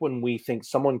don't think when we think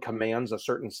someone commands a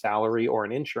certain salary or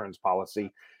an insurance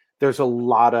policy, there's a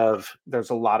lot of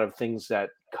things that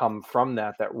come from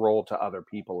that roll to other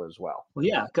people as well. Well,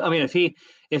 yeah. I mean, if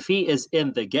he is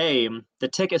in the game, the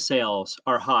ticket sales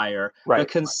are higher. Right. The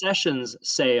concessions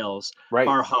sales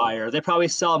are higher. They probably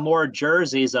sell more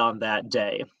jerseys on that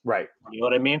day. Right. You know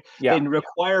what I mean? Yeah. They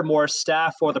require more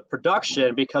staff for the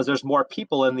production because there's more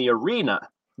people in the arena.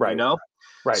 Right.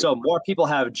 Right. So more people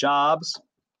have jobs.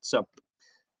 So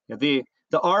the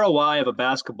ROI of a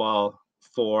basketball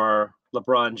for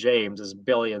LeBron James is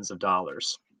billions of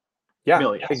dollars. Yeah,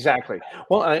 millions. Exactly.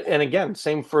 Well, and again,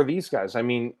 same for these guys. I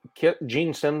mean,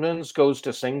 Gene Simmons goes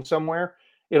to sing somewhere,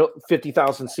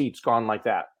 50,000 seats gone like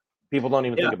that. People don't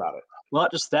even think about it. Well,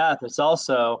 not just that, it's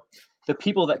also the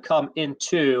people that come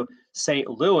into St.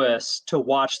 Louis to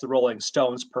watch the Rolling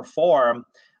Stones perform.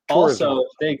 Tourism. Also,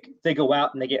 they go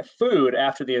out and they get food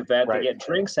after the event. Right. They get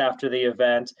drinks after the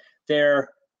event. They're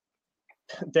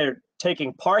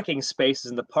taking parking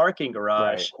spaces in the parking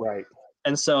garage. Right.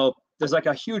 And so there's like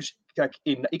a huge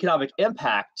economic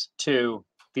impact to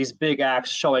these big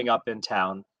acts showing up in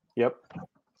town. Yep.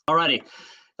 Alrighty.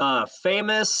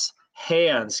 Famous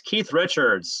hands. Keith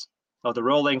Richards of the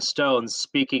Rolling Stones,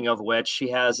 speaking of which, he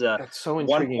has a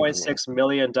 $1.6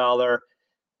 million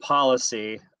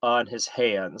policy on his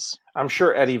hands. I'm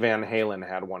sure Eddie Van Halen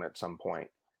had one at some point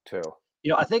too.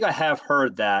 I think I have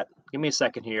heard that. Give me a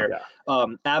second here. Yeah.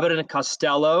 Abbott and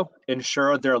Costello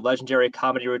insured their legendary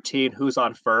comedy routine, Who's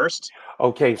on First?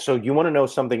 Okay, so you want to know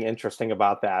something interesting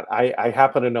about that? I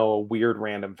happen to know a weird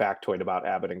random factoid about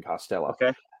Abbott and Costello.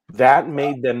 Okay. That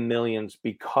made them millions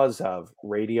because of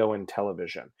radio and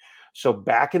television. So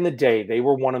back in the day, they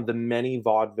were one of the many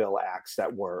vaudeville acts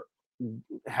that were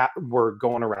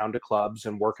going around to clubs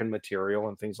and working material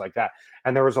and things like that.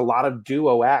 And there was a lot of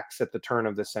duo acts at the turn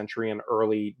of the century and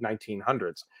early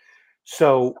 1900s.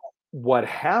 So what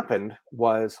happened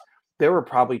was there were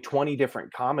probably 20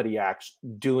 different comedy acts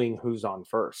doing Who's on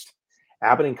First.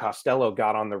 Abbott and Costello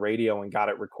got on the radio and got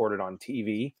it recorded on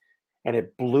TV, and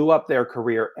it blew up their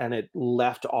career, and it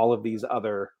left all of these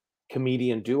other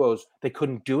comedian duos. They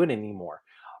couldn't do it anymore.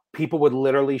 People would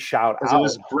literally shout out. It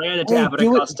was branded to Abbott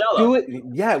and Costello.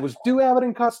 It was do Abbott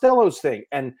and Costello's thing.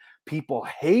 And people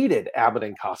hated Abbott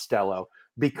and Costello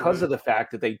because of the fact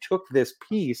that they took this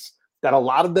piece that a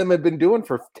lot of them had been doing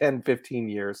for 10, 15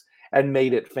 years and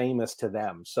made it famous to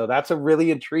them. So that's a really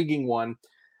intriguing one.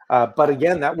 But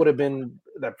again, that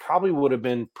probably would have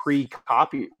been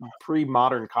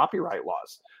pre-modern copyright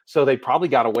laws. So they probably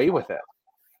got away with it.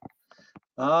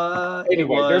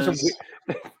 Anyway,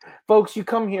 folks, you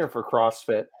come here for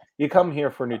CrossFit. You come here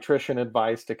for nutrition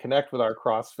advice, to connect with our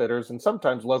CrossFitters and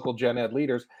sometimes local Gen Ed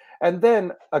leaders. And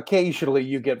then occasionally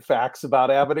you get facts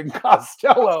about Abbott and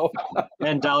Costello.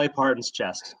 And Dolly Parton's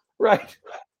chest. Right.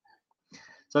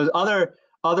 So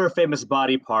other famous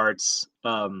body parts,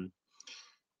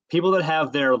 people that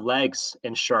have their legs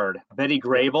insured. Betty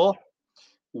Grable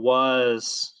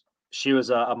she was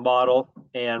a model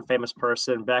and famous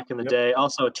person back in the day.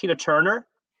 Also, Tina Turner.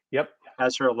 Yep.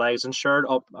 Has her legs insured,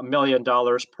 $1 million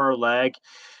per leg.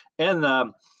 And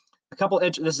a couple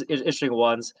this is interesting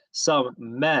ones. Some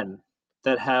men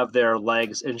that have their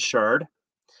legs insured.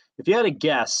 If you had to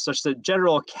guess, such the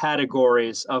general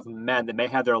categories of men that may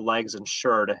have their legs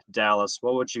insured, Dallas,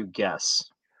 what would you guess?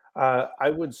 I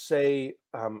would say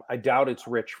I doubt it's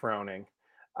Rich Froning.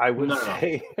 I would No, no, no.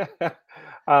 say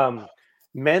um,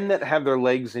 men that have their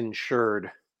legs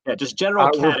insured. Yeah, just general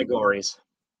I would, categories.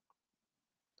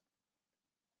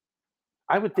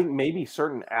 I would think maybe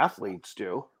certain athletes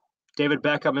do. David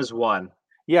Beckham is one.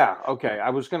 Yeah, okay. I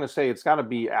was going to say it's got to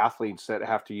be athletes that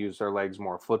have to use their legs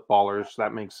more. Footballers,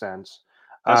 that makes sense.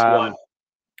 That's one.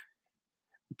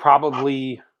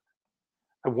 Probably.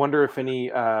 I wonder if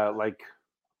any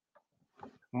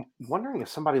wondering if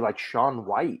somebody like Shaun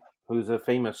White, who's a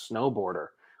famous snowboarder,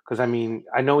 because I mean,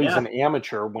 I know he's Yeah. an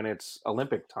amateur when it's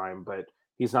Olympic time, but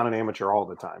he's not an amateur all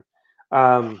the time.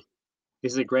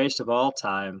 He's the greatest of all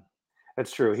time.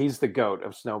 That's true. He's the GOAT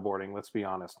of snowboarding, let's be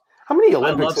honest. How many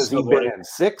Olympics has he been in?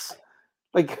 6?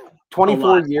 Like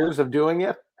 24 years of doing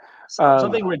it?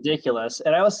 Something ridiculous.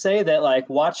 And I will say that, like,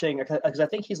 watching, because I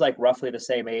think he's like roughly the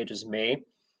same age as me,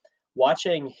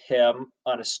 watching him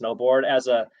on a snowboard as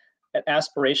an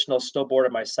aspirational snowboarder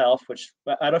myself, which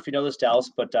I don't know if you know this, Dallas,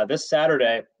 but this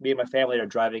Saturday, me and my family are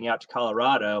driving out to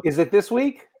Colorado. Is it this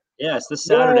week? Yes, this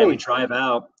Saturday Yay. we drive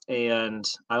out, and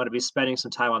I'm going to be spending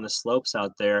some time on the slopes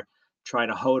out there trying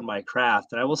to hone my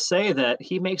craft. And I will say that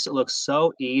he makes it look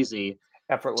so easy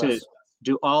Effortless. to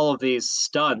do all of these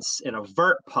stunts in a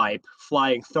vert pipe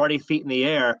flying 30 feet in the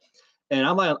air. And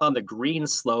I'm on the green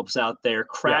slopes out there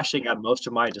crashing on most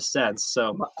of my descents.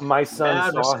 So my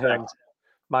son saw respect. him.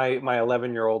 My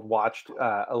 11-year-old watched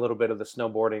a little bit of the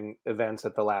snowboarding events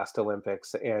at the last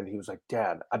Olympics, and he was like,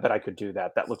 "Dad, I bet I could do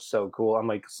that. That looks so cool." I'm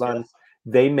like, "Son,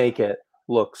 they make it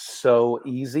look so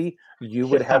easy. You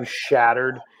would have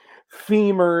shattered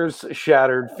femurs,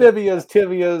 shattered fibias,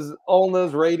 tibias,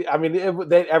 ulnas, I mean,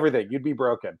 everything. You'd be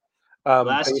broken."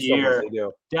 Last year,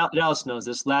 Dallas knows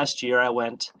this. Last year, I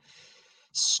went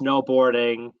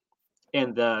snowboarding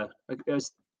it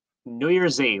was New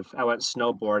Year's Eve. I went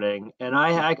snowboarding, and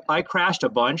I crashed a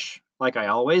bunch, like I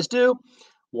always do.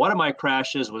 One of my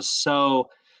crashes was so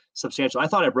substantial. I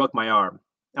thought I broke my arm.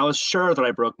 I was sure that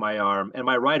I broke my arm, and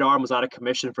my right arm was out of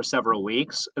commission for several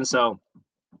weeks. And so,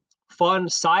 fun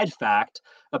side fact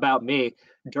about me,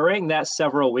 during that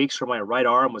several weeks where my right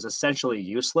arm was essentially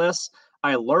useless,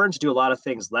 I learned to do a lot of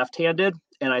things left-handed,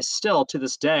 and I still, to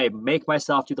this day, make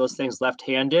myself do those things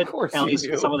left-handed, at least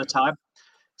some of the time,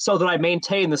 so that I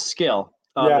maintain the skill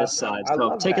on this side.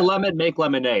 So take a lemon, make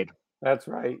lemonade. That's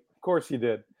right. Of course you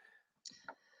did.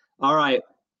 All right.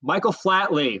 Michael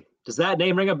Flatley. Does that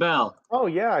name ring a bell? Oh,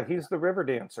 yeah. He's the river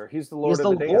dancer. He's the Lord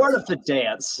of the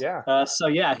dance. Yeah. So,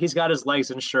 yeah, he's got his legs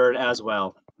insured as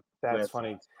well. That's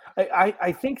funny.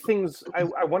 I think things –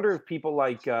 I wonder if people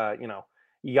like,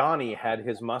 Yanni had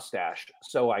his mustache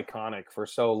so iconic for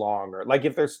so long, or like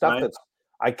if there's stuff that's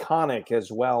iconic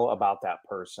as well about that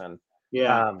person.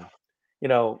 Yeah.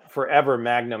 Forever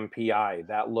Magnum PI,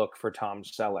 that look for Tom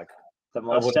Selleck. The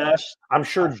mustache. I'm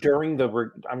sure during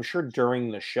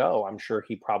the show, I'm sure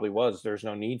he probably was. There's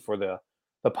no need for the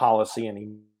policy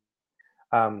anymore.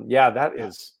 That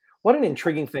is what an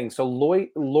intriguing thing. So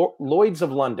Lloyd's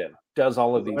of London does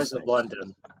all of these things. Lloyd's of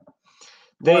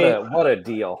London. What a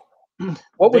deal.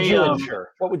 What would you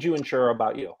insure? What would you insure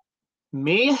about you?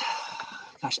 Me?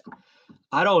 Gosh,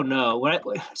 I don't know.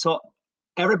 So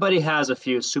everybody has a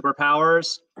few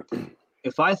superpowers.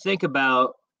 If I think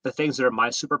about the things that are my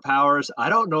superpowers, I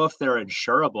don't know if they're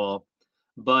insurable,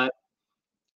 but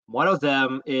one of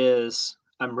them is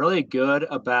I'm really good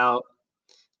about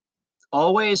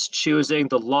always choosing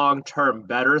the long-term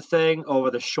better thing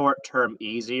over the short-term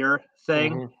easier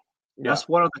thing. Mm-hmm. That's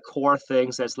one of the core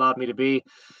things that's allowed me to be,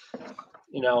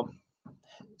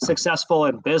 successful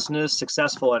in business,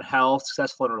 successful in health,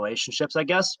 successful in relationships, I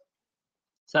guess.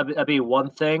 So that'd be one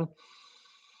thing.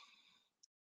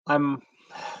 I'm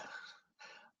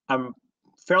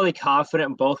fairly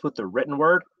confident both with the written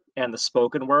word and the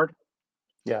spoken word.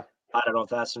 Yeah. I don't know if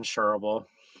that's insurable.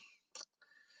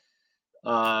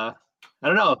 I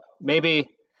don't know. Maybe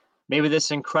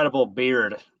this incredible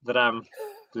beard that I'm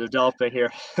developing here.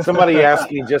 Somebody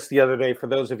asked me just the other day, for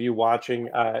those of you watching,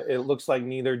 it looks like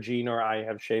neither Gene or I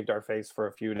have shaved our face for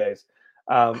a few days.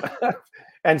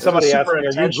 And somebody asked me,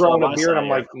 are you growing a beard? I'm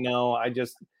like, no, I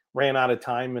just ran out of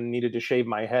time and needed to shave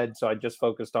my head. So I just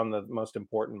focused on the most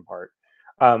important part.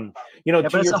 But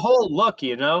it's a whole look,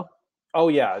 Oh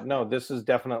yeah, no, this is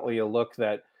definitely a look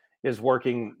that is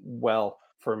working well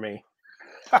for me.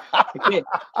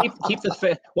 keep the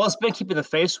face. Well, it's been keeping the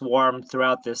face warm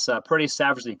throughout this pretty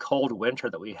savagely cold winter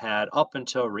that we had up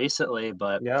until recently.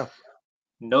 But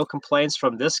no complaints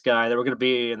from this guy that we're going to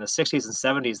be in the 60s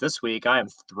and 70s this week. I am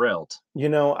thrilled.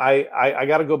 I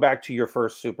got to go back to your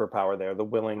first superpower there, the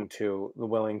willing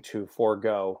to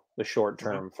forego the short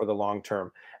term for the long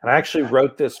term. And I actually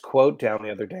wrote this quote down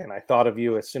the other day, and I thought of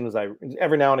you as soon as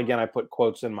every now and again I put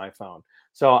quotes in my phone.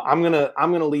 So I'm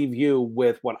gonna leave you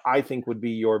with what I think would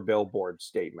be your billboard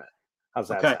statement. How's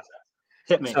that sound?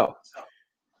 Hit me. So,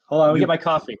 hold on, let me get my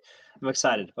coffee. I'm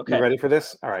excited. Okay. You ready for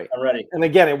this? All right. I'm ready. And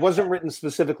again, it wasn't written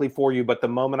specifically for you, but the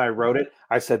moment I wrote it,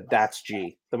 I said, that's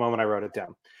G, the moment I wrote it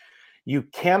down. You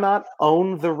cannot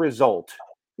own the result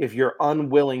if you're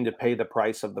unwilling to pay the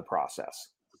price of the process.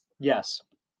 Yes,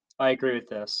 I agree with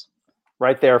this.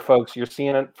 Right there, folks. You're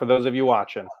seeing it for those of you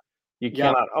watching. You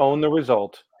cannot own the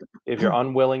result if you're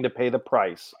unwilling to pay the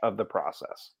price of the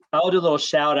process. I'll do a little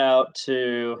shout out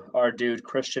to our dude,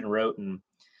 Christian Roten,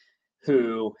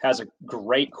 who has a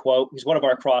great quote. He's one of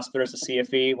our CrossFitters at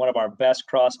CFE, one of our best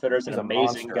CrossFitters, an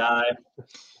amazing guy.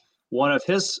 One of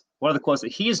the quotes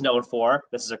that he's known for,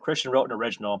 this is a Christian Roten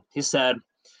original. He said,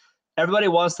 "Everybody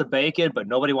wants the bacon, but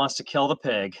nobody wants to kill the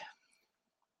pig."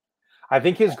 I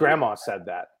think his grandma said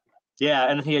that.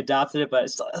 Yeah, and he adopted it, but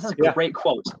that's a great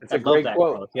quote. It's a great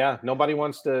quote. Yeah, nobody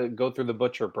wants to go through the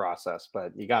butcher process,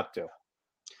 but you got to.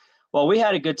 Well, we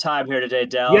had a good time here today,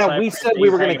 Dallas. Yeah, we said we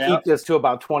were going to keep this to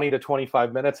about 20 to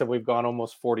 25 minutes, and we've gone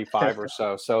almost 45 or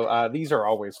so. So these are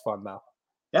always fun, though.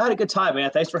 Yeah, I had a good time, man.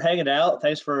 Thanks for hanging out.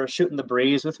 Thanks for shooting the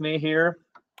breeze with me here.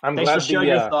 Thanks glad for sharing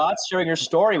your thoughts, sharing your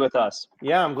story with us.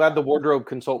 Yeah, I'm glad the wardrobe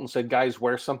consultant said, guys,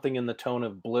 wear something in the tone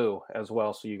of blue as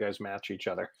well, so you guys match each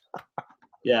other.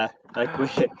 Yeah, like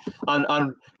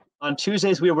on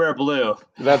Tuesdays we wear blue.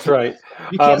 That's right.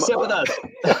 You can't sit with us.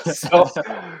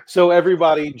 So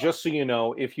everybody, just so you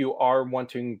know, if you are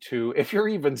wanting to, if you're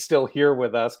even still here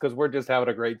with us, because we're just having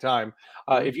a great time,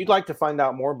 if you'd like to find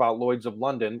out more about Lloyd's of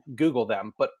London, Google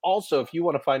them. But also, if you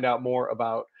want to find out more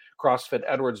about CrossFit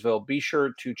Edwardsville, be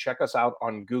sure to check us out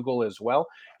on Google as well.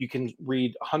 You can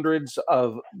read hundreds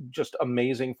of just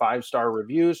amazing 5-star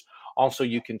reviews. Also,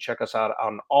 you can check us out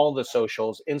on all the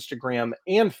socials, Instagram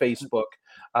and Facebook,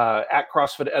 at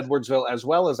CrossFit Edwardsville, as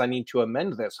well as, I need to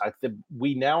amend this,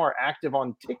 we now are active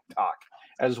on TikTok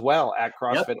as well at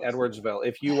CrossFit Edwardsville.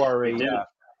 If you are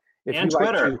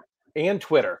Twitter. And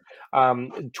Twitter.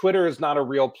 Twitter is not a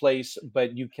real place,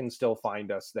 but you can still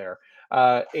find us there.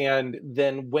 And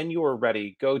then when you are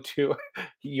ready, go to,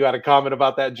 you had a comment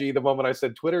about that, G, the moment I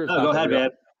said Twitter is not go ahead, man.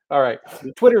 All right.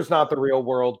 Twitter's not the real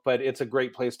world, but it's a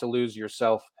great place to lose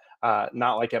yourself,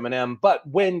 not like Eminem. But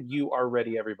when you are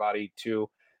ready, everybody, to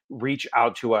reach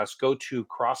out to us, go to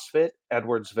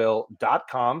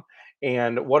CrossFitEdwardsville.com.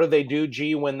 And what do they do,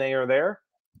 G, when they are there?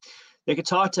 They can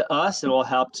talk to us, and we'll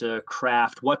help to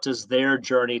craft what does their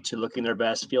journey to looking their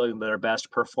best, feeling their best,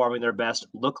 performing their best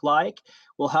look like.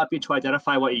 We'll help you to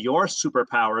identify what your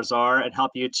superpowers are and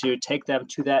help you to take them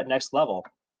to that next level.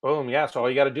 Boom. Yeah. So all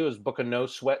you got to do is book a no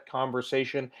sweat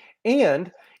conversation.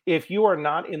 And if you are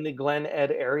not in the Glen Ed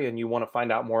area and you want to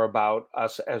find out more about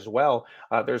us as well,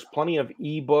 there's plenty of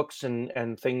ebooks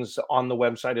and things on the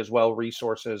website as well,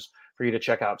 resources for you to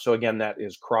check out. So again, that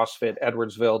is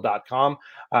CrossFitEdwardsville.com.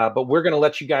 But we're going to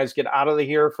let you guys get out of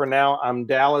here for now. I'm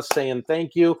Dallas saying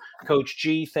thank you. Coach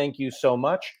G, thank you so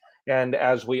much. And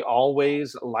as we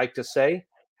always like to say,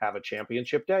 have a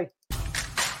championship day.